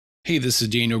Hey, this is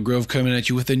Daniel Grove coming at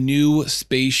you with a new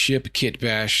Spaceship Kit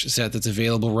Bash set that's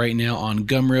available right now on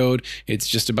Gumroad. It's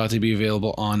just about to be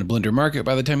available on Blender Market.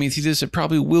 By the time you see this, it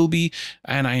probably will be,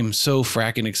 and I am so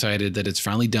fracking excited that it's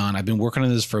finally done. I've been working on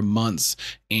this for months,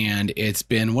 and it's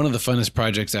been one of the funnest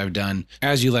projects I've done.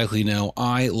 As you likely know,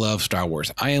 I love Star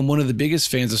Wars. I am one of the biggest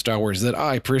fans of Star Wars that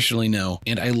I personally know,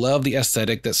 and I love the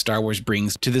aesthetic that Star Wars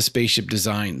brings to the spaceship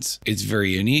designs. It's very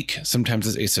unique. Sometimes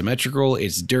it's asymmetrical,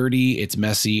 it's dirty, it's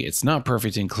messy, it's not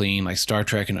perfect and clean like Star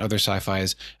Trek and other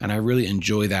sci-fis, and I really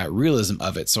enjoy that realism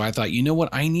of it. So I thought, you know what,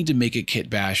 I need to make a kit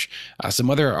bash.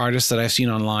 Some other artists that I've seen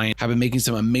online have been making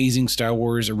some amazing Star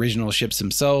Wars original ships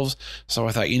themselves. So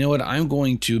I thought, you know what, I'm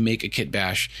going to make a kit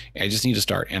bash. I just need to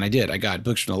start, and I did. I got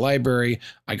books from the library,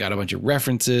 I got a bunch of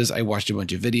references, I watched a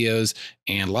bunch of videos,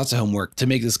 and lots of homework to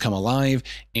make this come alive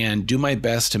and do my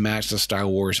best to match the Star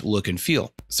Wars look and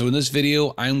feel. So in this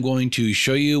video, I'm going to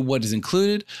show you what is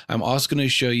included. I'm also going to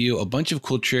show you a bunch of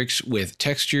cool tricks with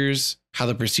textures, how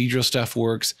the procedural stuff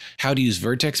works, how to use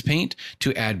vertex paint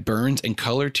to add burns and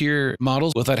color to your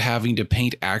models without having to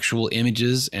paint actual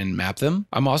images and map them.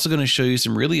 I'm also going to show you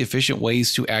some really efficient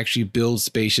ways to actually build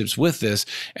spaceships with this,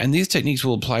 and these techniques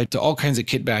will apply to all kinds of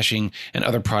kit bashing and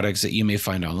other products that you may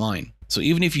find online. So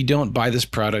even if you don't buy this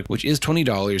product, which is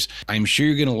 $20, I'm sure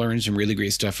you're going to learn some really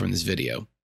great stuff from this video.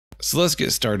 So let's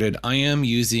get started. I am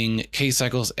using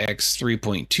K-Cycles X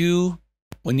 3.2.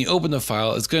 When you open the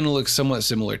file, it's going to look somewhat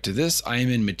similar to this. I am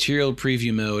in material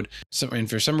preview mode, and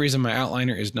for some reason my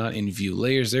outliner is not in view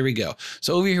layers. There we go.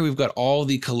 So over here we've got all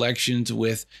the collections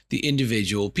with the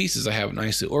individual pieces. I have it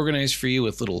nicely organized for you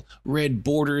with little red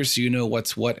borders so you know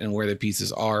what's what and where the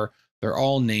pieces are. They're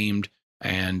all named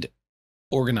and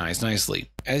organized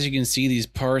nicely. As you can see, these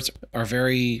parts are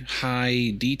very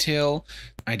high detail.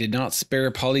 I did not spare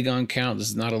a polygon count. This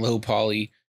is not a low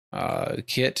poly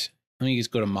kit. Let me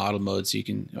just go to model mode so you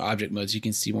can, object mode, so you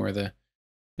can see more of the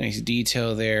nice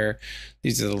detail there.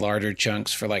 These are the larger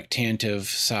chunks for like Tantive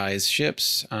size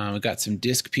ships. We've got some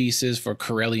disc pieces for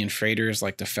Corellian freighters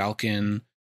like the Falcon.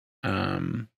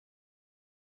 Some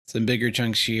bigger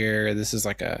chunks here. This is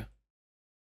like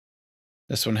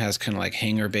this one has kind of like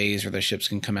hangar bays where the ships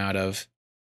can come out of.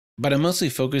 But I'm mostly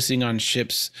focusing on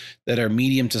ships that are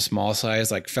medium to small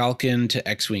size, like Falcon to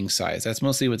X-Wing size. That's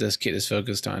mostly what this kit is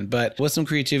focused on. But with some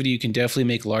creativity, you can definitely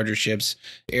make larger ships.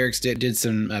 Erik Stitt did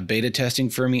some beta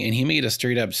testing for me, and he made a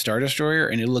straight up Star Destroyer,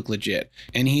 and it looked legit.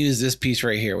 And he used this piece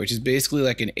right here, which is basically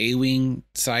like an A-Wing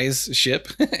size ship,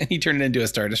 and he turned it into a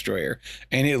Star Destroyer,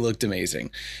 and it looked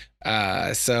amazing.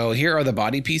 So here are the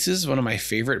body pieces, one of my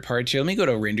favorite parts here. Let me go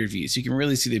to render view so you can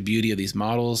really see the beauty of these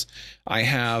models. I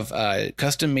have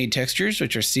custom made textures,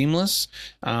 which are seamless,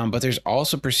 but there's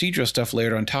also procedural stuff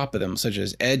layered on top of them, such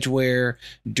as edge wear,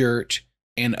 dirt,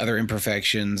 and other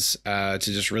imperfections to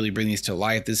just really bring these to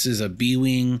life. This is a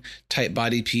B-Wing type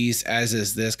body piece, as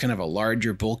is this kind of a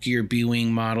larger, bulkier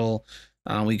B-Wing model.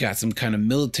 We got some kind of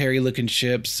military looking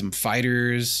ships, some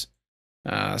fighters,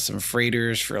 some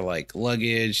freighters for like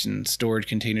luggage and storage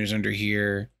containers under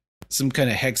here, some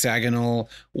kind of hexagonal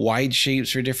wide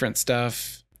shapes for different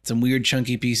stuff, some weird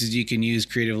chunky pieces you can use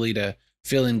creatively to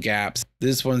fill in gaps.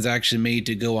 This one's actually made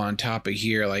to go on top of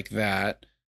here like that.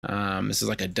 This is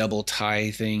like a double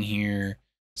tie thing here.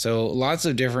 So lots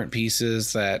of different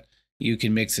pieces that you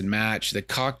can mix and match. The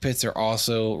cockpits are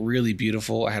also really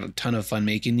beautiful. I had a ton of fun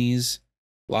making these.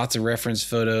 Lots of reference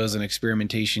photos and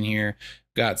experimentation here.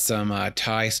 Got some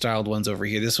tie styled ones over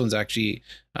here. This one's actually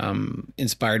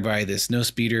inspired by this snow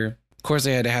speeder. Of course, I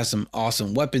had to have some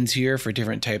awesome weapons here for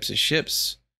different types of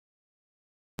ships.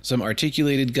 Some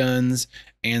articulated guns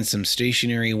and some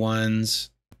stationary ones.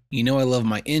 You know I love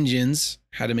my engines.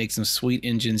 Had to make some sweet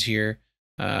engines here.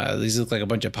 These look like a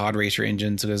bunch of pod racer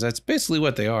engines because that's basically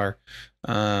what they are.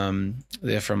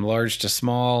 They're from large to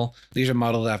small. These are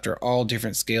modeled after all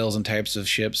different scales and types of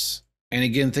ships. And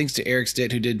again, thanks to Erik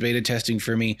Stitt, who did beta testing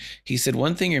for me. He said,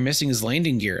 one thing you're missing is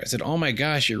landing gear. I said, oh my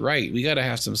gosh, you're right. We got to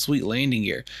have some sweet landing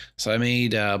gear. So I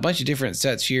made a bunch of different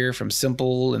sets here, from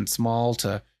simple and small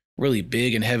to really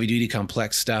big and heavy duty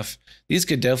complex stuff. These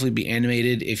could definitely be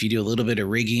animated if you do a little bit of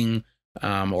rigging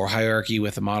or hierarchy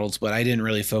with the models, but I didn't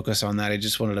really focus on that. I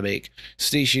just wanted to make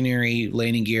stationary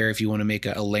landing gear if you want to make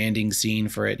a landing scene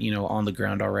for it, you know, on the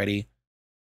ground already.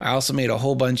 I also made a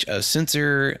whole bunch of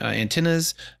sensor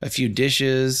antennas, a few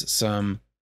dishes, some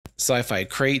sci-fi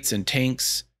crates and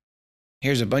tanks.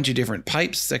 Here's a bunch of different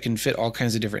pipes that can fit all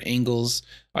kinds of different angles.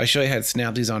 I'll show you how to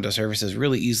snap these onto surfaces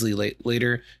really easily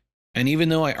later. And even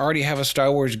though I already have a Star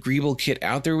Wars greeble kit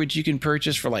out there, which you can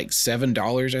purchase for like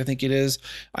 $7, I think it is,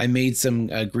 I made some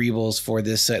greebles for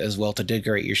this set as well to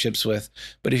decorate your ships with.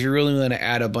 But if you really want to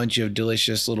add a bunch of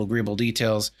delicious little greeble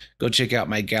details, go check out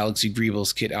my Galaxy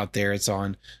Greebles kit out there. It's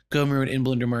on Gumroad in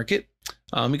Blender Market.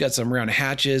 We got some round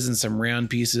hatches and some round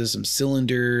pieces, some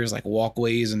cylinders like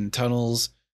walkways and tunnels,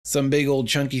 some big old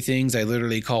chunky things I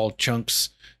literally call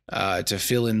chunks to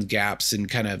fill in gaps and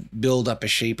kind of build up a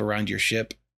shape around your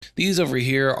ship. These over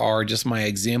here are just my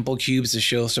example cubes to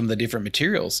show some of the different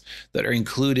materials that are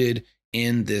included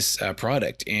in this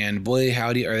product. And boy,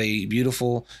 howdy, are they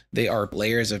beautiful. They are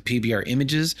layers of PBR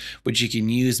images, which you can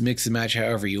use, mix and match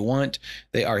however you want.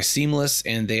 They are seamless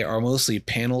and they are mostly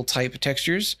panel type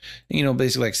textures, you know,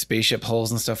 basically like spaceship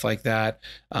hulls and stuff like that.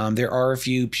 There are a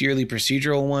few purely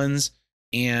procedural ones,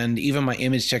 and even my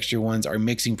image texture ones are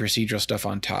mixing procedural stuff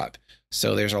on top.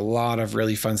 So there's a lot of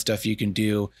really fun stuff you can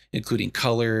do, including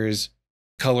colors,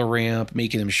 color ramp,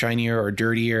 making them shinier or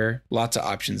dirtier, lots of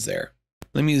options there.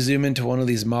 Let me zoom into one of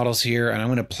these models here, and I'm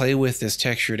going to play with this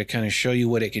texture to kind of show you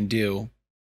what it can do.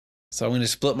 So I'm going to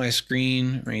split my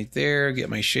screen right there, get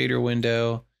my shader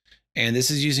window, and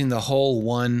this is using the hull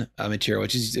 1 material,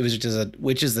 which is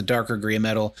the darker gray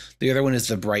metal. The other one is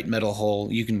the bright metal hull.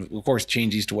 You can, of course,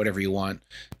 change these to whatever you want.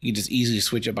 You can just easily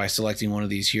switch it by selecting one of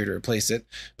these here to replace it.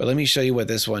 But let me show you what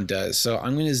this one does. So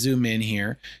I'm going to zoom in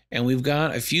here, and we've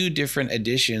got a few different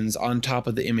additions on top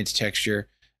of the image texture.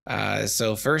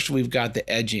 So first we've got the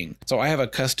edging. So I have a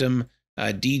custom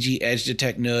DG edge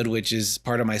detect node, which is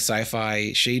part of my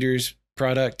sci-fi shaders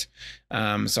product. So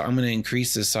I'm going to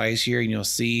increase the size here, and you'll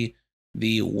see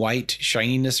the white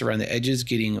shininess around the edges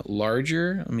getting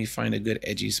larger. Let me find a good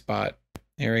edgy spot.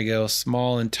 There we go.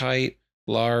 Small and tight,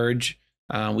 large.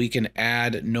 We can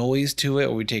add noise to it,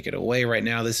 or we take it away. Right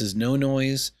now, this is no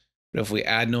noise, but if we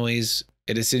add noise,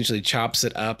 it essentially chops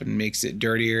it up and makes it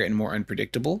dirtier and more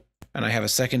unpredictable. And I have a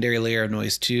secondary layer of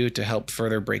noise too to help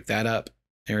further break that up.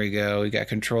 There we go. We got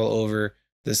control over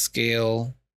the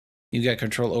scale. You got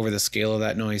control over the scale of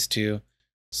that noise too.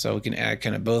 So we can add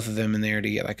kind of both of them in there to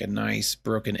get like a nice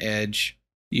broken edge.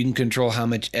 You can control how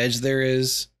much edge there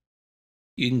is.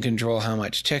 You can control how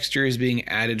much texture is being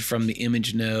added from the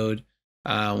image node.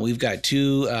 We've got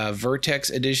two vertex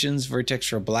editions, vertex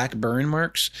for black burn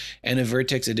marks and a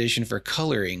vertex edition for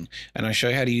coloring. And I'll show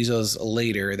you how to use those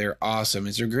later. They're awesome.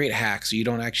 It's a great hack. So you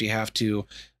don't actually have to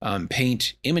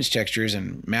paint image textures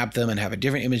and map them and have a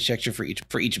different image texture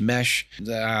for each mesh.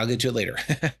 I'll get to it later.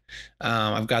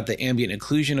 I've got the ambient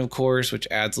occlusion, of course, which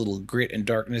adds a little grit and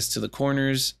darkness to the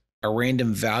corners. A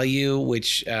random value,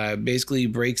 which basically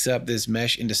breaks up this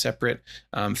mesh into separate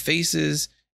faces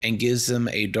and gives them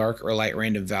a dark or light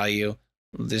random value,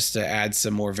 just to add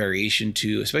some more variation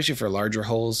to, especially for larger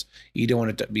holes. You don't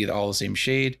want it to be all the same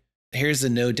shade. Here's the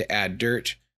node to add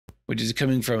dirt, which is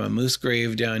coming from a moose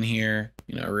grave down here.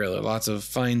 You know, really lots of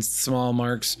fine small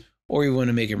marks, or you want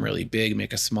to make them really big,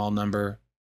 make a small number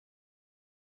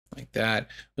like that.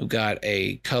 We've got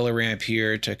a color ramp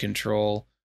here to control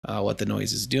what the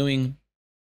noise is doing.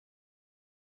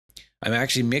 I'm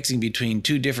actually mixing between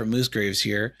two different moose graves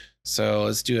here. So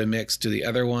let's do a mix to the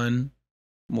other one.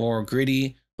 More gritty,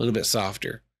 a little bit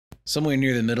softer. Somewhere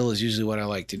near the middle is usually what I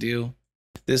like to do.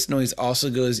 This noise also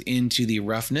goes into the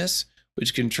roughness,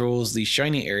 which controls the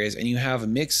shiny areas, and you have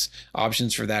mix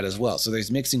options for that as well. So there's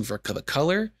mixing for the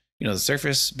color, you know, the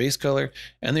surface base color,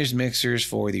 and there's mixers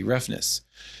for the roughness.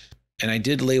 And I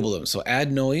did label them. So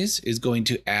add noise is going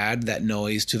to add that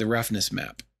noise to the roughness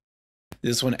map.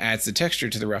 This one adds the texture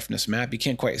to the roughness map. You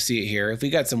can't quite see it here. If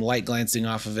we got some light glancing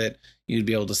off of it, you'd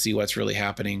be able to see what's really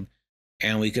happening.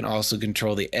 And we can also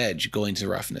control the edge going to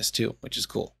roughness too, which is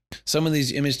cool. Some of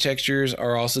these image textures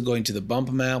are also going to the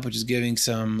bump map, which is giving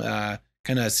some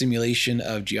kind of simulation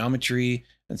of geometry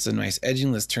and some nice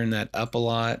edging. Let's turn that up a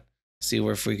lot. See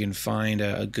if we can find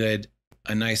a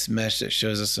nice mesh that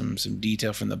shows us some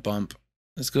detail from the bump.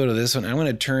 Let's go to this one. I'm going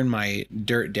to turn my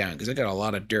dirt down because I got a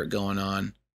lot of dirt going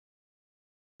on.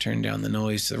 Turn down the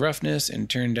noise to the roughness and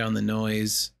turn down the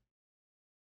noise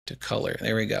to color.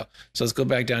 There we go. So let's go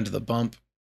back down to the bump.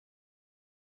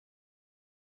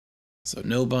 So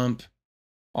no bump,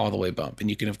 all the way bump. And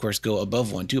you can of course go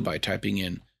above one too by typing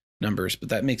in numbers, but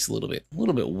that makes a little bit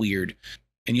weird.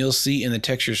 And you'll see in the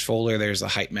textures folder, there's the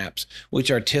height maps, which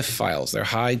are TIFF files. They're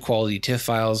high quality TIFF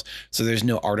files. So there's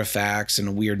no artifacts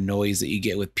and weird noise that you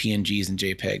get with PNGs and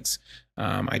JPEGs.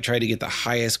 I try to get the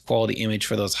highest quality image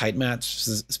for those height maps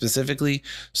specifically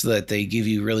so that they give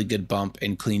you really good bump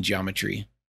and clean geometry.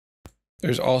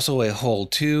 There's also a hole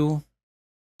 2,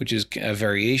 which is a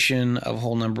variation of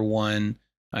hole number 1.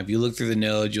 If you look through the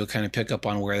nodes, you'll kind of pick up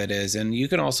on where that is. And you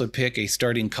can also pick a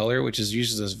starting color, which is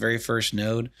usually this very first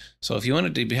node. So if you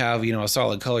wanted to have, a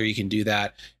solid color, you can do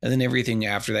that. And then everything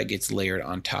after that gets layered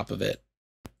on top of it.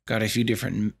 Got a few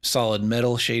different solid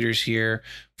metal shaders here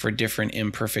for different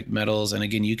imperfect metals. And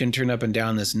again, you can turn up and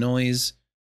down this noise.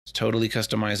 It's totally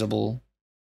customizable.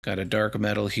 Got a dark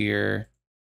metal here.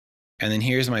 And then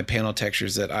here's my panel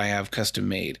textures that I have custom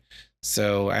made.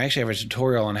 So I actually have a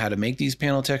tutorial on how to make these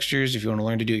panel textures. If you want to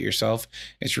learn to do it yourself,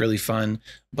 it's really fun.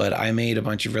 But I made a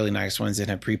bunch of really nice ones and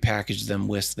have prepackaged them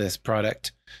with this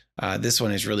product. This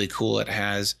one is really cool. It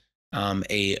has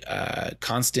a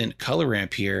constant color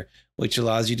ramp here, which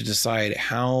allows you to decide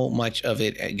how much of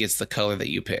it gets the color that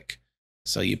you pick.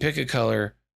 So you pick a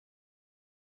color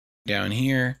down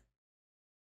here,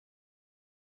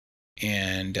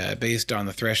 and based on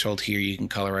the threshold here, you can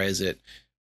colorize it.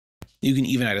 You can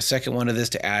even add a second one of this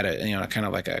to add a, kind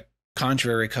of like a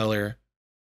contrary color.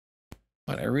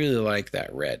 But I really like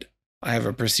that red. I have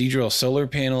a procedural solar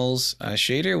panels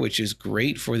shader, which is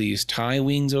great for these tie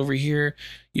wings over here.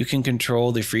 You can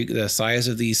control the size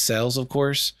of these cells, of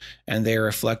course, and they're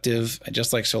reflective,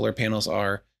 just like solar panels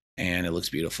are, and it looks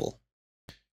beautiful.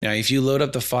 Now, if you load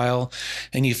up the file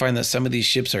and you find that some of these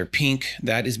ships are pink,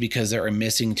 that is because there are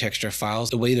missing texture files.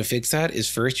 The way to fix that is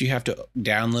first you have to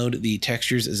download the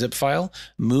textures zip file,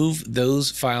 move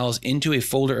those files into a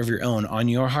folder of your own on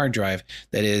your hard drive.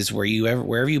 That is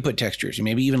wherever you put textures. You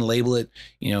maybe even label it,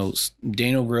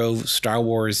 Daniel Grove Star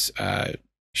Wars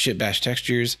ship bash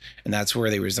textures, and that's where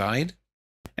they reside.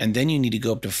 And then you need to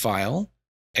go up to File,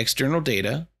 External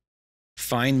Data,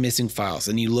 Find Missing Files,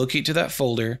 and you locate to that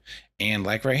folder. And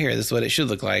like right here, this is what it should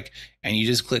look like. And you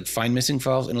just click Find Missing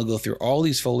Files, and it'll go through all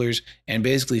these folders and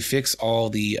basically fix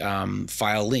all the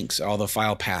file links, all the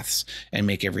file paths, and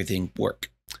make everything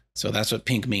work. So that's what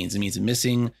pink means. It means a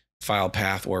missing file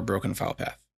path or a broken file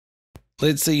path.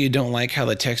 Let's say you don't like how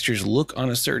the textures look on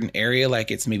a certain area,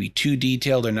 like it's maybe too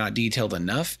detailed or not detailed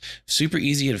enough. Super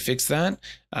easy to fix that.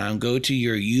 Go to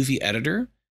your UV editor,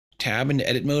 tab into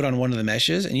edit mode on one of the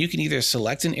meshes, and you can either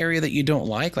select an area that you don't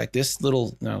like this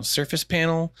little surface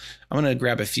panel. I'm going to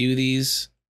grab a few of these.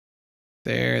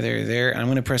 There. I'm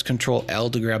going to press Control L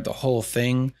to grab the whole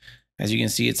thing. As you can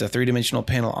see, it's a three-dimensional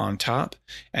panel on top,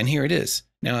 and here it is.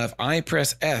 Now, if I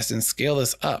press S and scale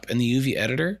this up in the UV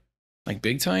editor, like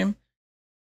big time,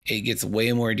 it gets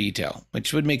way more detail,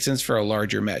 which would make sense for a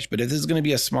larger mesh. But if this is going to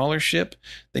be a smaller ship,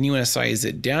 then you want to size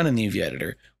it down in the UV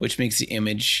editor, which makes the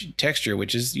image texture,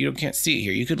 which is, you can't see it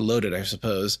here. You could load it, I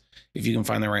suppose, if you can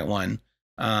find the right one.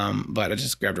 But I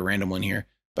just grabbed a random one here.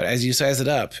 But as you size it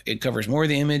up, it covers more of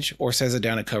the image, or size it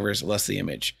down, it covers less of the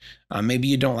image. Maybe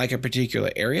you don't like a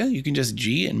particular area. You can just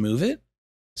G and move it.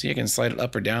 See, I can slide it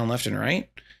up or down, left and right,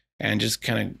 and just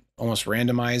kind of almost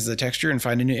randomize the texture and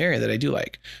find a new area that I do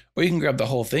like. Or you can grab the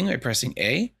whole thing by pressing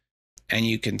A, and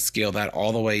you can scale that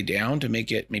all the way down to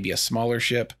make it maybe a smaller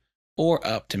ship, or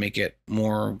up to make it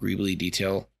more greebly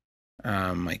detail,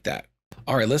 like that.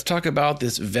 All right, let's talk about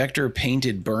this vector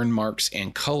painted burn marks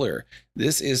and color.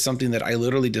 This is something that I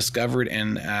literally discovered,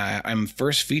 and I'm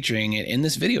first featuring it in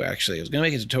this video, actually. I was gonna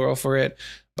make a tutorial for it,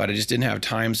 but I just didn't have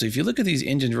time. So if you look at these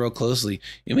engines real closely,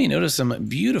 you may notice some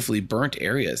beautifully burnt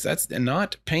areas. That's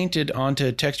not painted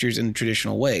onto textures in the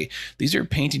traditional way. These are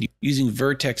painted using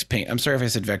vertex paint. I'm sorry if I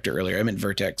said vector earlier, I meant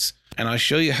vertex. And I'll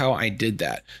show you how I did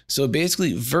that. So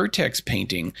basically, vertex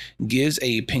painting gives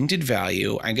a painted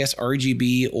value, I guess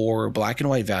RGB or black and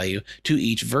white value, to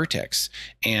each vertex.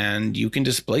 And you can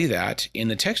display that in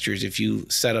the textures if you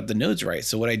set up the nodes right.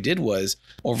 So what I did was,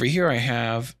 over here I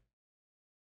have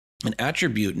an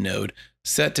attribute node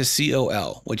set to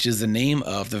COL, which is the name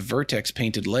of the vertex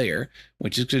painted layer,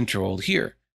 which is controlled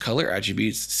here. Color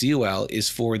attributes, COL is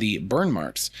for the burn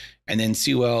marks, and then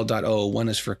COL.01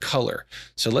 is for color.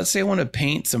 So let's say I want to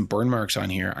paint some burn marks on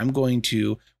here. I'm going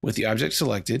to, with the object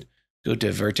selected, go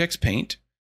to vertex paint,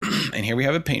 and here we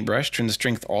have a paintbrush. Turn the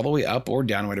strength all the way up or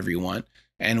down, whatever you want,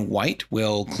 and white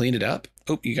will clean it up.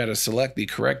 Oh, you got to select the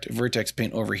correct vertex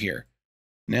paint over here.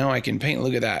 Now I can paint,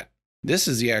 look at that. This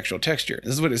is the actual texture.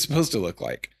 This is what it's supposed to look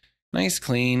like. Nice,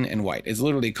 clean, and white. It's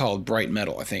literally called bright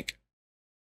metal, I think.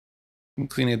 I'm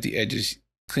cleaning up the edges,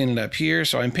 clean it up here.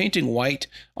 So I'm painting white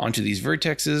onto these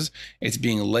vertexes. It's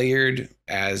being layered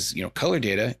as, color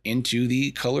data into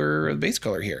the color, the base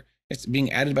color here. It's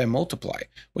being added by multiply,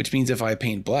 which means if I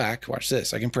paint black, watch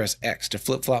this, I can press X to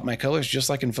flip-flop my colors just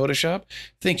like in Photoshop.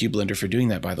 Thank you, Blender, for doing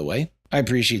that, by the way. I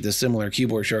appreciate the similar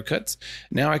keyboard shortcuts.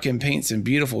 Now I can paint some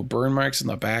beautiful burn marks on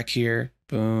the back here.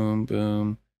 Boom,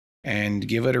 boom. And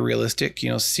give it a realistic,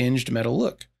 singed metal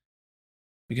look.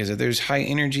 because if there's high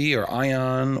energy or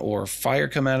ion or fire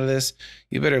come out of this,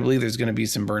 you better believe there's going to be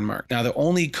some burn mark. Now, the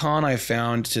only con I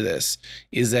found to this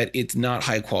is that it's not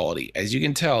high quality. As you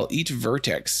can tell, each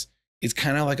vertex is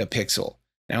kind of like a pixel.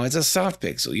 Now, it's a soft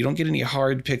pixel. You don't get any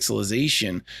hard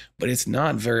pixelization, but it's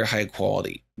not very high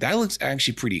quality. That looks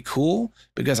actually pretty cool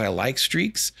because I like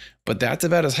streaks, but that's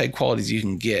about as high quality as you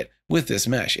can get with this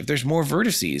mesh. If there's more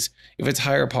vertices, if it's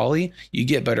higher poly, you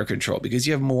get better control because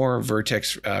you have more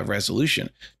vertex resolution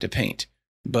to paint.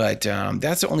 But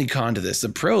that's the only con to this. The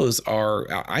pros are,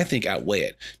 I think, outweigh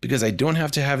it because I don't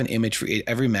have to have an image for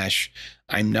every mesh.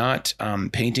 I'm not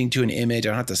painting to an image. I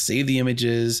don't have to save the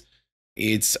images.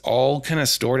 It's all kind of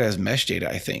stored as mesh data,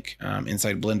 I think,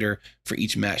 inside Blender for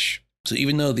each mesh. So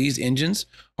even though these engines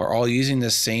are all using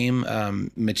the same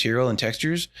material and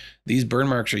textures, these burn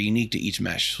marks are unique to each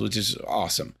mesh, which is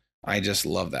awesome. I just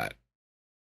love that.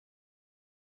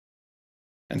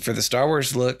 And for the Star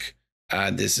Wars look,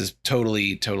 this is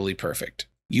totally perfect.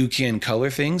 You can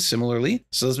color things similarly.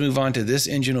 So let's move on to this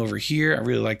engine over here. I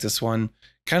really like this one.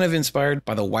 Kind of inspired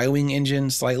by the Y-Wing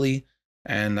engine slightly.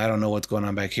 And I don't know what's going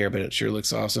on back here, but it sure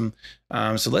looks awesome.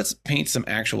 So let's paint some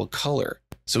actual color.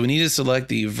 So we need to select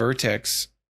the vertex,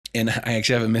 and I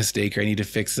actually have a mistake here. I need to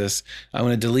fix this. I'm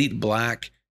going to delete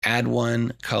black, add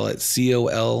one, call it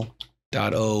COL.01.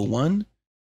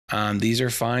 These are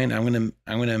fine. I'm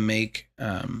gonna make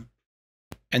and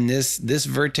this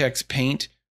vertex paint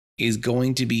is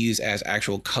going to be used as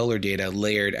actual color data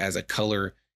layered as a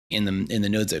color in the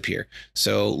nodes up here.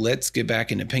 So let's get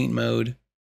back into paint mode.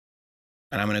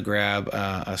 And I'm going to grab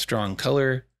a strong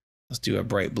color. Let's do a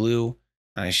bright blue.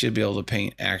 And I should be able to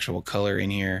paint actual color in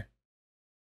here.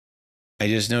 I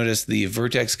just noticed the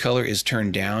vertex color is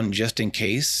turned down just in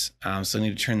case. So I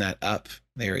need to turn that up.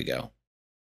 There we go.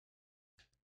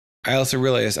 I also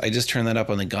realized I just turned that up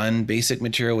on the gun basic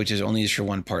material, which is only used for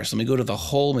one part. So let me go to the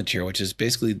whole material, which is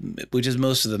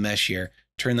most of the mesh here.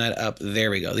 Turn that up.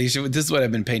 There we go. This is what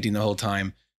I've been painting the whole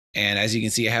time. And as you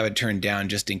can see, I have it turned down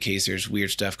just in case there's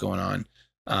weird stuff going on.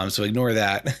 So ignore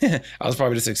that. I was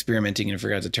probably just experimenting and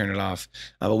forgot to turn it off.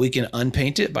 But we can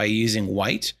unpaint it by using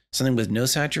white, something with no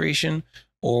saturation,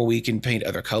 or we can paint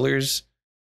other colors.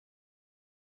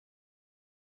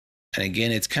 And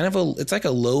again, it's kind of it's like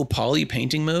a low poly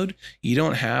painting mode. You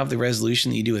don't have the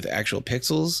resolution that you do with actual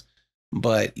pixels,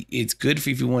 but it's good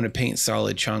for if you want to paint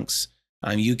solid chunks.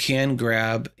 You can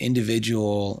grab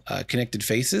individual connected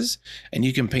faces and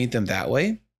you can paint them that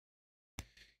way.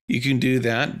 You can do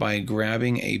that by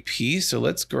grabbing a piece. So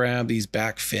let's grab these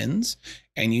back fins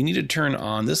and you need to turn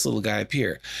on this little guy up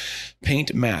here.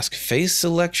 Paint mask, face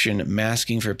selection,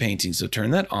 masking for painting. So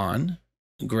turn that on,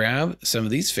 grab some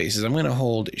of these faces. I'm going to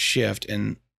hold shift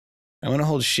and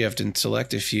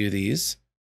select a few of these.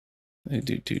 I'm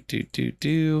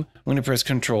going to press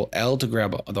Control L to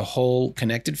grab the whole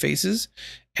connected faces.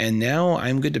 And now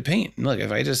I'm good to paint. Look,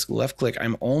 if I just left click,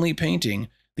 I'm only painting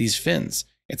these fins.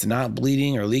 It's not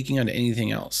bleeding or leaking onto anything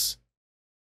else.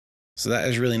 So that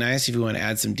is really nice if you want to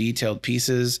add some detailed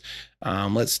pieces.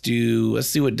 Let's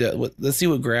see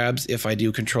what grabs if I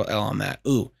do Control L on that.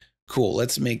 Ooh, cool.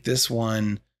 Let's make this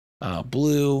one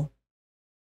blue.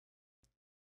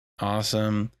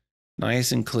 Awesome.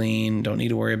 Nice and clean. Don't need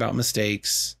to worry about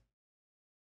mistakes.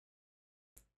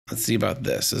 Let's see about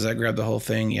this. Does that grab the whole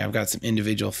thing? Yeah, I've got some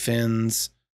individual fins.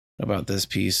 About this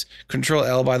piece. Control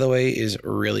L, by the way, is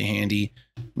really handy.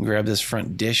 Grab this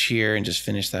front dish here and just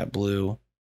finish that blue.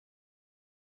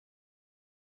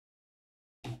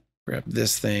 Grab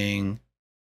this thing.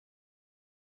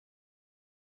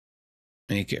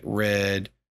 Make it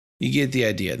red. You get the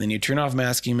idea. Then you turn off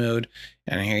masking mode,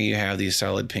 and here you have these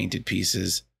solid painted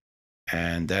pieces,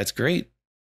 and that's great.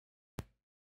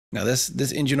 Now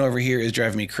this engine over here is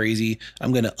driving me crazy.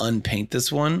 I'm going to unpaint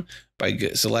this one by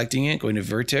selecting it, going to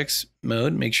vertex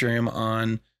mode, make sure I'm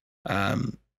on,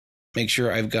 make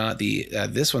sure I've got the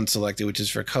this one selected, which is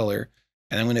for color,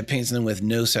 and I'm going to paint something with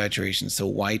no saturation, so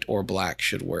white or black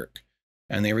should work.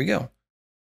 And there we go.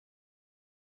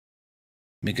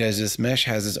 Because this mesh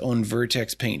has its own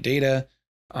vertex paint data,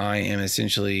 I am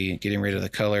essentially getting rid of the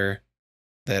color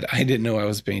that I didn't know I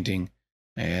was painting,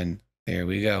 and there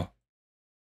we go.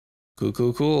 Cool,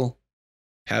 cool, cool.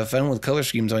 Have fun with color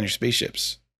schemes on your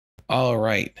spaceships. All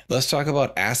right, let's talk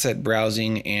about asset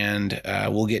browsing, and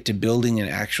we'll get to building an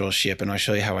actual ship, and I'll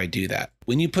show you how I do that.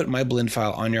 When you put my blend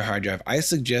file on your hard drive, I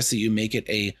suggest that you make it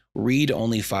a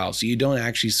read-only file so you don't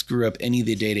actually screw up any of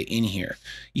the data in here.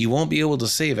 You won't be able to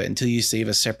save it until you save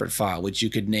a separate file, which you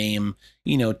could name,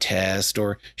 you know, test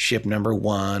or ship number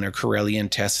 1 or Corellian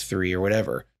test 3 or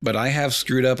whatever. But I have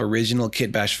screwed up original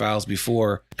kit bash files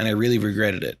before, and I really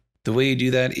regretted it. The way you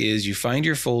do that is you find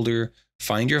your folder,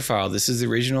 find your file. This is the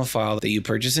original file that you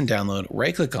purchase and download.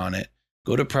 Right click on it,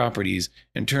 go to properties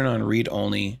and turn on read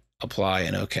only, apply,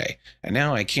 and OK. And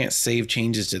now I can't save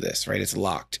changes to this, right? It's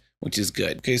locked, which is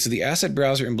good. Okay, so the asset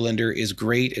browser in Blender is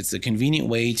great. It's a convenient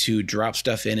way to drop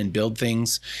stuff in and build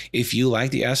things. If you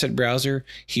like the asset browser,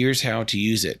 here's how to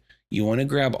use it. You want to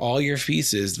grab all your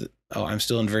pieces. Oh, I'm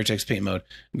still in vertex paint mode.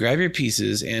 Grab your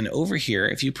pieces, and over here,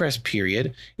 if you press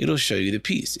period, it'll show you the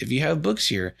piece. If you have books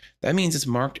here, that means it's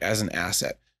marked as an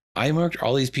asset. I marked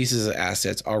all these pieces as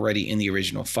assets already in the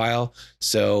original file.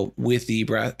 So with the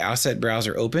asset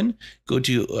browser open, go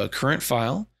to current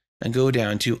file and go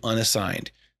down to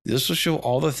unassigned. This will show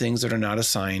all the things that are not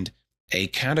assigned a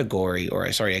category,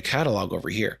 or sorry, a catalog over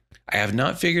here. I have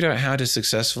not figured out how to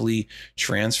successfully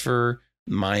transfer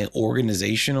my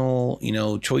organizational,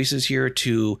 choices here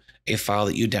to a file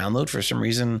that you download. For some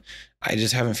reason, I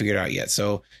just haven't figured out yet.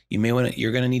 So you're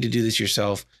going to need to do this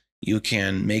yourself. You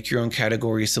can make your own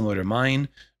category similar to mine,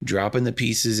 drop in the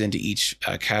pieces into each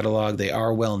catalog. They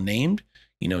are well named,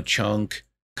 chunk,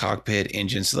 cockpit,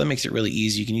 engine. So that makes it really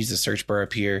easy. You can use the search bar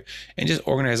up here and just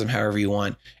organize them however you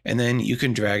want. And then you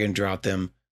can drag and drop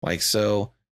them like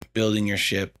so, building your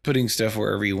ship, putting stuff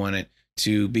wherever you want it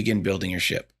to begin building your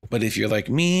ship. But if you're like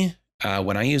me,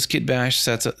 when I use Kit Bash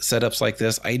setups like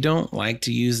this, I don't like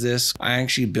to use this. I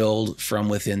actually build from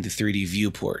within the 3D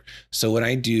viewport. So what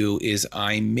I do is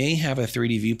I may have a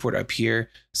 3D viewport up here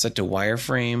set to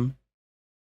wireframe,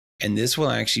 and this will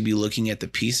actually be looking at the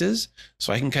pieces.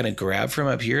 So I can kind of grab from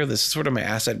up here. This is sort of my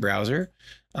asset browser.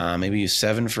 Maybe use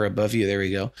 7 for above view. There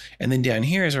we go. And then down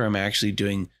here is where I'm actually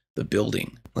doing the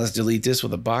building. Let's delete this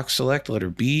with a box select, letter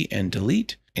B, and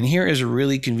delete. And here is a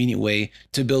really convenient way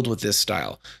to build with this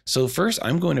style. So first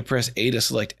I'm going to press A to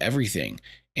select everything,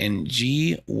 and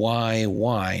G, Y,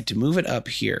 Y to move it up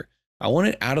here. I want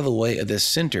it out of the way of this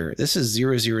center. This is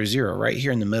 0, 0, 0 right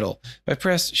here in the middle. If I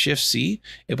press Shift C,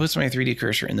 it puts my 3D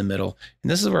cursor in the middle.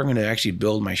 And this is where I'm going to actually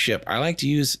build my ship. I like to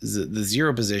use the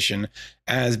 0 position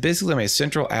as basically my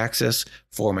central axis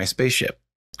for my spaceship.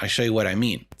 I'll show you what I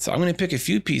mean. So I'm going to pick a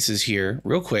few pieces here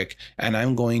real quick, and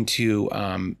I'm going to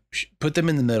put them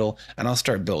in the middle, and I'll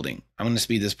start building. I'm going to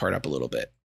speed this part up a little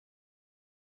bit.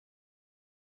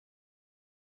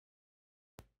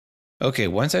 Okay,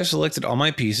 once I've selected all my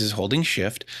pieces holding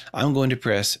Shift, I'm going to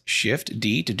press Shift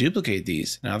D to duplicate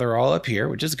these. Now they're all up here,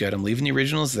 which is good. I'm leaving the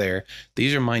originals there.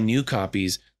 These are my new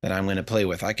copies that I'm going to play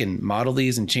with. I can model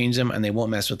these and change them, and they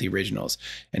won't mess with the originals.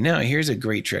 And now here's a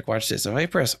great trick. Watch this. If I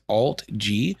press Alt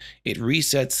G, it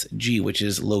resets G, which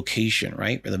is location,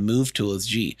 right? Or the move tool is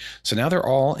G. So now they're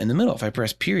all in the middle. If I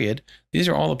press period, these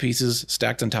are all the pieces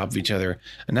stacked on top of each other.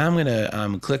 And now I'm going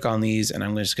to click on these, and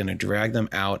I'm just going to drag them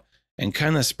out and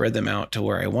kind of spread them out to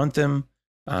where I want them,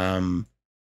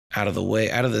 out of the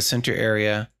way, out of the center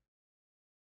area.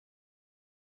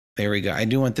 There we go. I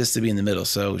do want this to be in the middle.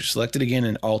 So select it again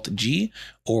in Alt G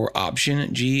or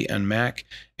Option G on Mac.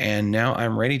 And now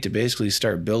I'm ready to basically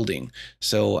start building.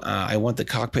 So I want the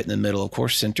cockpit in the middle, of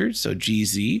course, centered. So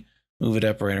GZ, move it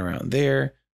up right around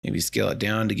there. Maybe scale it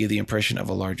down to give the impression of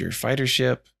a larger fighter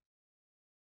ship.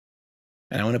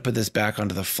 And I want to put this back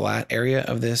onto the flat area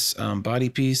of this body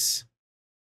piece.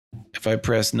 If I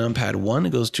press numpad 1,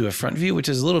 it goes to a front view, which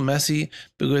is a little messy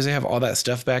because I have all that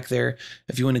stuff back there.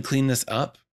 If you want to clean this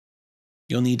up,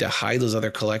 you'll need to hide those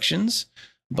other collections.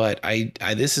 But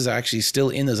this is actually still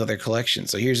in those other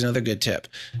collections. So here's another good tip.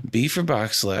 B for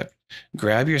box select,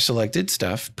 grab your selected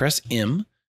stuff, press M,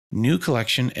 new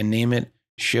collection, and name it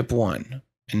Ship 1.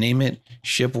 And name it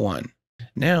Ship 1.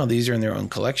 Now these are in their own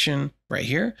collection right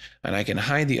here, and I can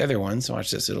hide the other ones.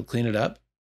 Watch this, it'll clean it up.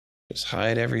 Just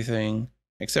hide everything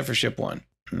except for Ship 1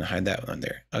 and hide that one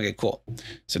there. Okay, cool.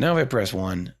 So now if I press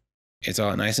 1, it's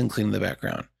all nice and clean in the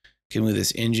background. Can move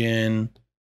this engine,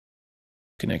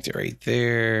 connect it right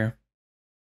there.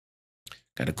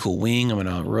 Got a cool wing. I'm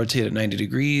going to rotate it 90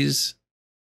 degrees.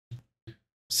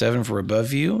 7 for above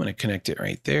view. I'm going to connect it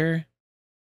right there.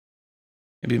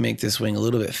 Maybe make this wing a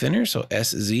little bit thinner, so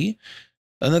SZ.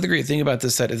 Another great thing about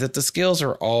this set is that the scales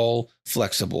are all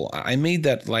flexible. I made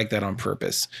that like that on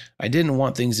purpose. I didn't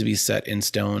want things to be set in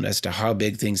stone as to how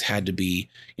big things had to be.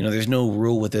 There's no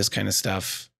rule with this kind of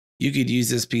stuff. You could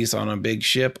use this piece on a big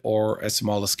ship or a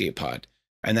small escape pod.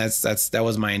 And that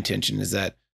was my intention, is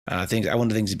that I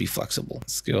wanted things to be flexible.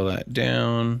 Scale that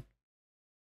down.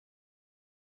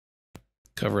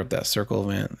 Cover up that circle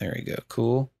vent. There we go.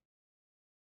 Cool.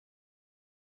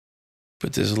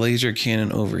 Put this laser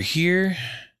cannon over here,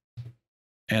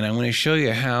 and I'm going to show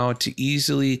you how to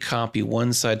easily copy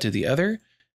one side to the other,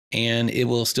 and it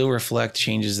will still reflect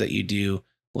changes that you do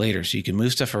later. So you can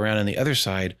move stuff around, and the other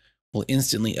side will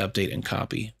instantly update and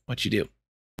copy what you do.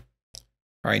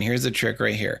 All right, and here's the trick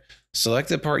right here. Select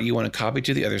the part you want to copy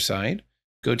to the other side.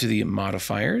 Go to the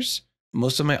modifiers.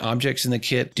 Most of my objects in the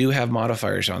kit do have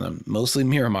modifiers on them, mostly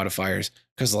mirror modifiers,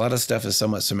 because a lot of stuff is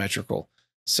somewhat symmetrical.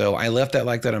 So I left that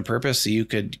like that on purpose so you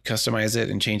could customize it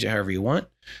and change it however you want.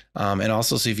 And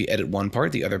also, so if you edit one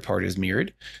part, the other part is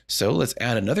mirrored. So let's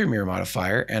add another mirror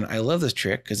modifier. And I love this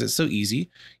trick because it's so easy.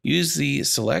 Use the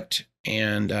select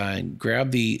and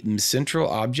grab the central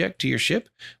object to your ship,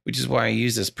 which is why I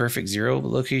use this perfect 0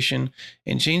 location,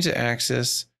 and change the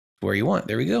axis where you want.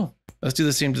 There we go. Let's do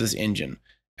the same to this engine.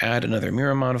 Add another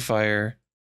mirror modifier,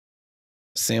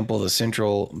 sample the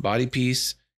central body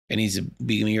piece. It needs to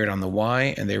be mirrored on the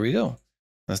Y, and there we go.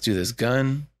 Let's do this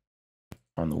gun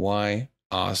on the Y.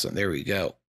 Awesome, there we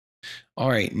go. All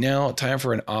right, now time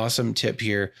for an awesome tip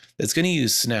here that's going to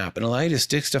use snap and allow you to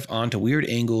stick stuff onto weird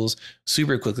angles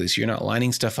super quickly so you're not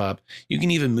lining stuff up. You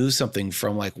can even move something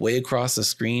from like way across the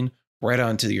screen right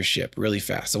onto your ship really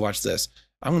fast. So watch this.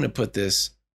 I'm going to put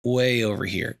this way over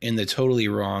here in the totally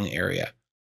wrong area.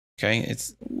 Okay,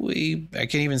 it's way, I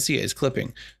can't even see it. It's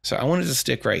clipping. So I want it to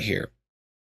stick right here.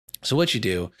 So what you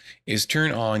do is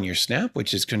turn on your snap,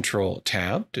 which is Control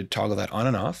Tab to toggle that on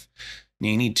and off. Now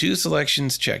you need 2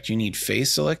 selections checked. You need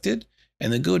face selected,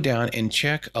 and then go down and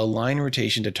check align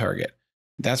rotation to target.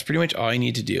 That's pretty much all you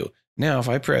need to do. Now, if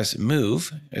I press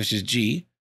move, which is G,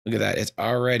 look at that. It's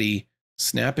already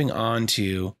snapping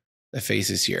onto the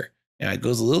faces here. Now it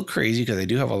goes a little crazy because I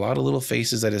do have a lot of little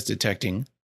faces that it's detecting.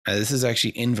 This is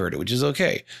actually inverted, which is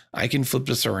okay. I can flip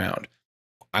this around.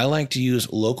 I like to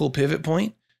use local pivot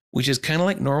point, which is kind of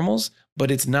like normals, but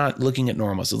it's not looking at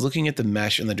normals. It's looking at the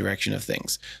mesh and the direction of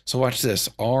things. So watch this,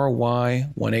 RY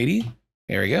 180.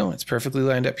 There we go. It's perfectly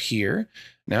lined up here.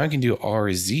 Now I can do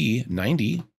RZ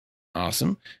 90.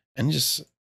 Awesome. And just,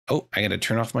 oh, I got to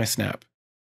turn off my snap.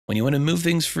 When you want to move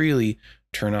things freely,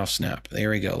 turn off snap.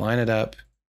 There we go. Line it up.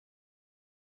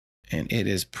 And it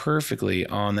is perfectly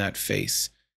on that face.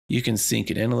 You can sink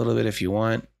it in a little bit if you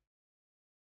want.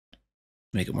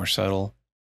 Make it more subtle.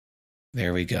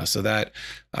 There we go. So that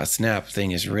snap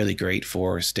thing is really great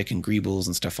for sticking greebles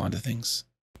and stuff onto things.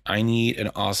 I need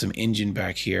an awesome engine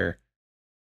back here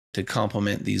to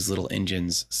complement these little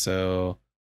engines. So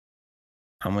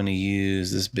I'm going to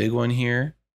use this big one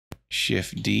here.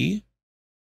 Shift D,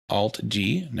 Alt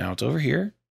G. Now it's over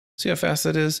here. See how fast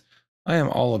that is? I am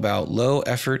all about low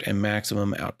effort and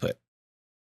maximum output.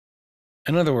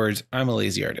 In other words, I'm a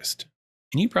lazy artist.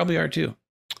 And you probably are too.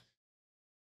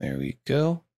 There we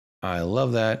go. I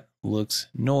love that. Looks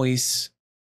nice.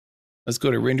 Let's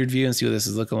go to rendered view and see what this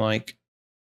is looking like.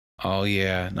 Oh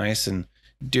yeah, nice and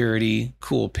dirty,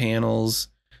 cool panels.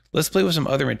 Let's play with some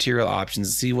other material options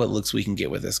and see what looks we can get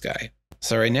with this guy.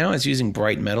 So right now it's using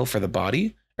bright metal for the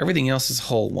body. Everything else is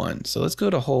hull 1. So let's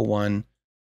go to hull 1,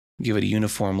 give it a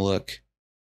uniform look.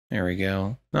 There we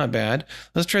go. Not bad.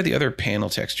 Let's try the other panel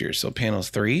textures. So panels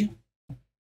 3.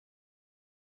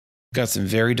 Got some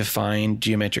very defined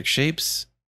geometric shapes.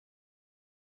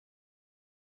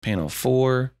 Panel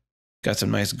 4, got some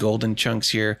nice golden chunks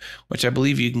here, which I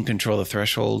believe you can control the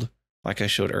threshold like I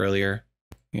showed earlier.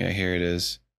 Yeah, here it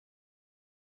is.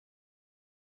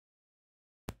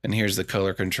 And here's the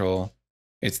color control.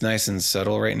 It's nice and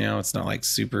subtle right now. It's not like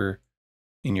super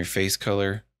in your face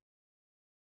color.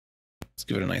 Let's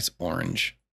give it a nice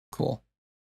orange. Cool.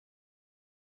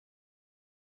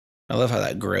 I love how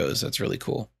that grows. That's really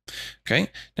cool. Okay,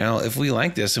 now if we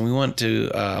like this and we want to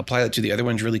apply it to the other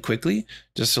ones really quickly,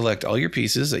 just select all your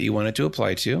pieces that you want it to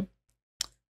apply to.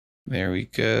 There we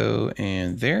go,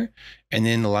 and there. And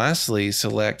then lastly,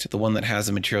 select the one that has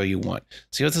the material you want.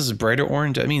 See how this is brighter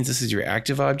orange? That means this is your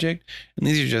active object, and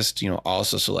these are just,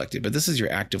 also selected, but this is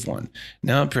your active one.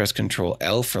 Now press Control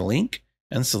L for link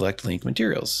and select link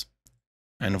materials.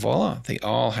 And voila, they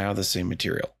all have the same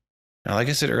material. Now, like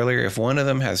I said earlier, if one of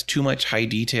them has too much high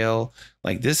detail,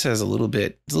 like this has it's a little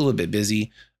bit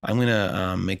busy, I'm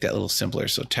gonna make that a little simpler.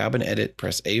 So tab and edit,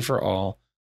 press A for all,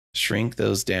 shrink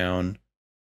those down,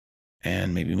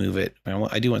 and maybe move it.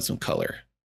 I do want some color.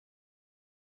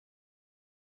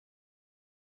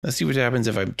 Let's see what happens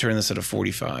if I turn this at a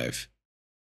 45.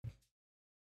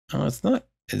 Oh, it's not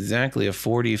exactly a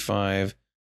 45.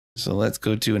 So let's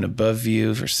go to an above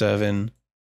view for 7.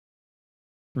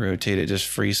 Rotate it just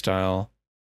freestyle.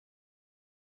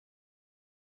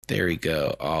 There we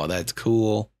go. Oh, that's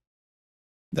cool.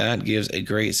 That gives a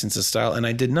great sense of style. And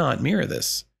I did not mirror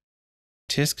this.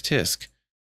 Tisk.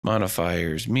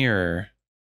 Modifiers, mirror.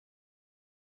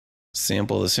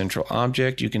 Sample the central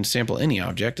object. You can sample any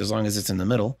object as long as it's in the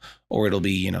middle, or it'll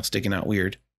be, sticking out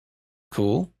weird.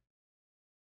 Cool.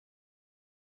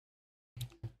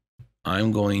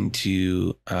 I'm going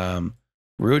to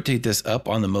rotate this up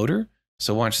on the motor.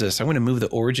 So watch this. I'm going to move the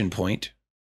origin point.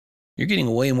 You're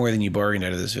getting way more than you bargained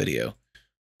out of this video.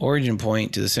 Origin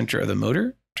point to the center of the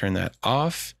motor. Turn that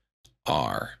off.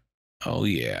 R. Oh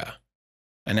yeah.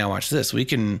 And now watch this. We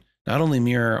can not only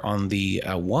mirror on the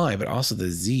Y, but also the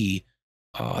Z.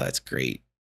 Oh, that's great.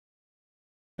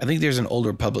 I think there's an Old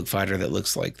Republic fighter that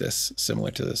looks like this,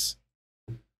 similar to this.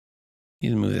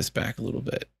 You can move this back a little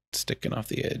bit, sticking off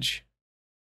the edge.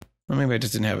 Or maybe I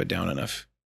just didn't have it down enough.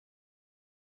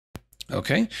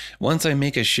 Okay, once I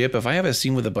make a ship, if I have a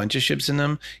scene with a bunch of ships in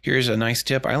them, here's a nice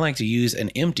tip. I like to use an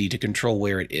empty to control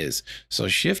where it is. So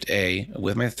Shift A,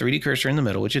 with my 3D cursor in the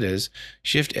middle, which it is,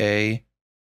 Shift A,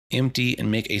 empty, and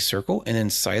make a circle, and then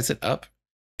size it up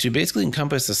to basically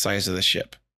encompass the size of the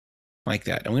ship. Like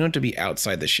that. And we don't have to be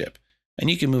outside the ship. And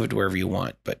you can move it to wherever you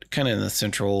want, but kind of in the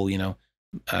central,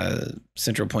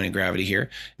 central point of gravity here.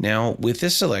 Now, with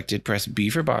this selected, press B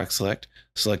for box select,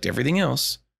 select everything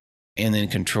else, and then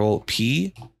Control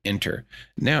P, enter.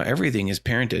 Now everything is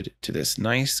parented to this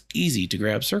nice, easy to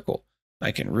grab circle.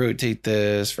 I can rotate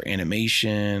this for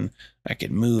animation. I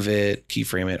can move it,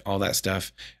 keyframe it, all that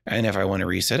stuff. And if I want to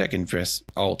reset, I can press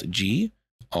Alt G,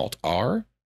 Alt R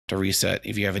to reset.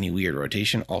 If you have any weird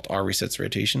rotation, Alt R resets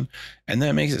rotation. And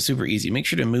that makes it super easy. Make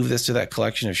sure to move this to that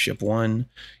collection of ship 1.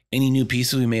 Any new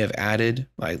pieces we may have added,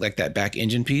 like that back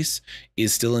engine piece,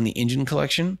 is still in the engine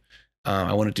collection.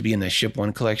 I want it to be in the ship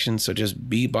 1 collection. So just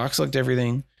B, box select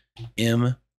everything,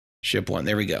 M, ship 1.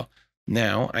 There we go.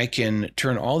 Now I can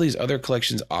turn all these other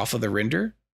collections off of the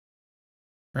render,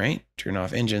 right? Turn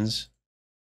off engines.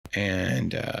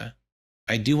 And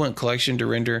I do want collection to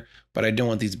render, but I don't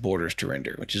want these borders to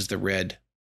render, which is the red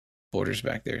borders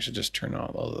back there. So just turn all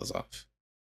of those off.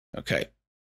 Okay.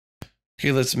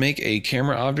 Okay, let's make a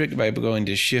camera object by going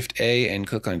to Shift A and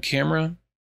click on camera.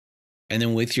 And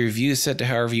then with your view set to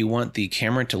however you want the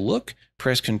camera to look,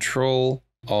 press Control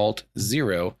Alt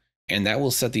 0, and that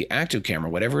will set the active camera.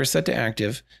 Whatever is set to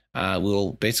active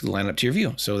will basically line up to your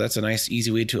view. So that's a nice,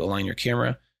 easy way to align your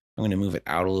camera. I'm going to move it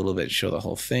out a little bit to show the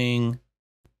whole thing.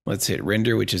 Let's hit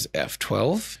render, which is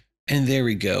F12. And there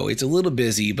we go. It's a little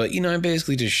busy, but I'm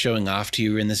basically just showing off to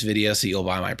you in this video so you'll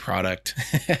buy my product.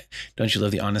 Don't you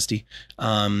love the honesty?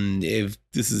 If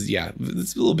this is,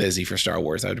 it's a little busy for Star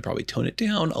Wars. I would probably tone it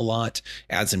down a lot,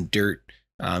 add some dirt,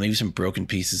 maybe some broken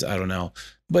pieces. I don't know.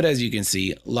 But as you can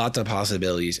see, lots of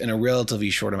possibilities in a relatively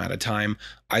short amount of time.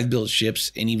 I've built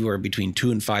ships anywhere between 2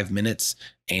 and 5 minutes,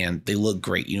 and they look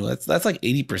great. That's like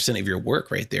 80% of your work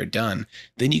right there done.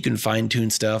 Then you can fine tune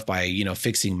stuff by,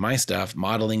 fixing my stuff,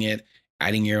 modeling it,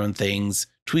 adding your own things,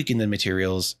 tweaking the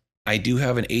materials. I do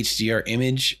have an HDR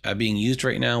image being used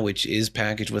right now, which is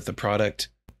packaged with the product.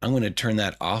 I'm going to turn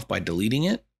that off by deleting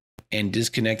it and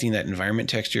disconnecting that environment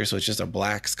texture. So it's just a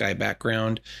black sky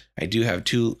background. I do have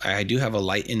a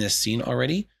light in this scene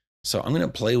already. So I'm going to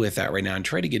play with that right now and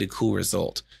try to get a cool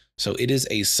result. So it is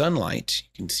a sunlight.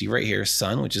 You can see right here,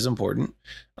 sun, which is important.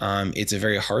 It's a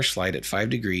very harsh light at 5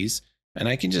 degrees. And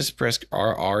I can just press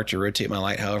RR to rotate my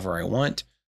light however I want.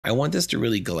 I want this to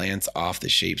really glance off the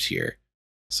shapes here.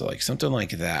 So like something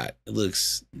like that. It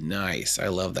looks nice. I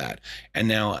love that. And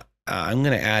now I'm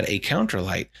going to add a counter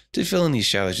light to fill in these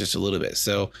shadows just a little bit.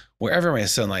 So wherever my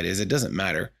sunlight is, it doesn't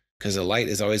matter because the light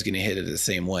is always going to hit it the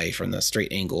same way from the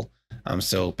straight angle.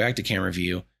 So back to camera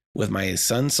view with my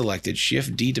sun selected,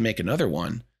 Shift D to make another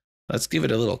one. Let's give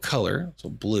it a little color. So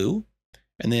blue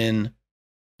and then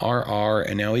RR.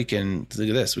 And now we can look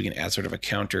at this. We can add sort of a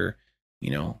counter,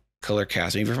 color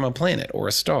cast, maybe from a planet or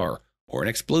a star or an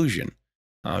explosion.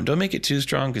 Don't make it too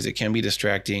strong because it can be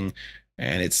distracting.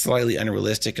 And it's slightly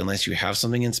unrealistic unless you have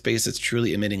something in space that's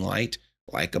truly emitting light,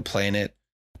 like a planet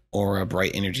or a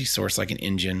bright energy source like an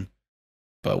engine.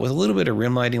 But with a little bit of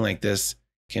rim lighting like this,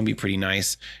 can be pretty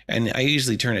nice. And I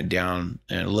usually turn it down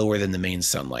and lower than the main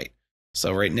sunlight.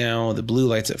 So right now the blue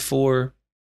light's at 4.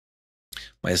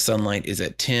 My sunlight is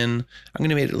at 10. I'm going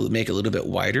to make it a little bit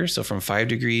wider. So from 5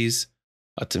 degrees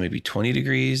up to maybe 20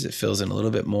 degrees, it fills in a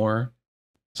little bit more.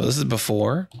 So this is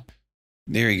before.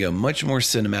 There you go. Much more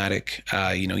cinematic.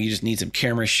 You just need some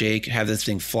camera shake, have this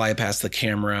thing fly past the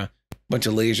camera, bunch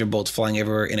of laser bolts flying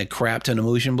everywhere in a crap ton of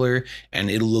motion blur,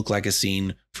 and it'll look like a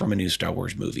scene from a new Star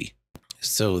Wars movie.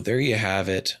 So there you have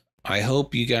it. I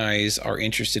hope you guys are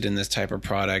interested in this type of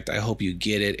product. I hope you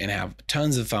get it and have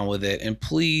tons of fun with it. And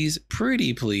please,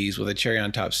 pretty please, with a cherry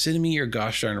on top, send me your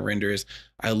gosh darn renders.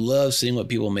 I love seeing what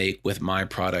people make with my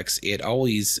products. It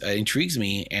always intrigues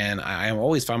me, and I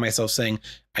always find myself saying,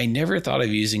 I never thought of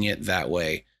using it that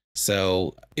way.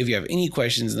 So if you have any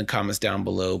questions in the comments down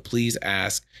below, please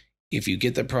ask. If you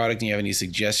get the product and you have any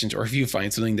suggestions, or if you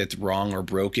find something that's wrong or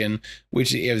broken,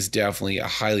 which is definitely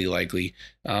highly likely,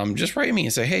 just write me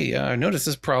and say, hey, I noticed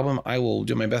this problem. I will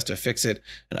do my best to fix it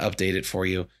and update it for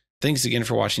you. Thanks again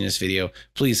for watching this video.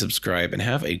 Please subscribe and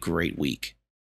have a great week.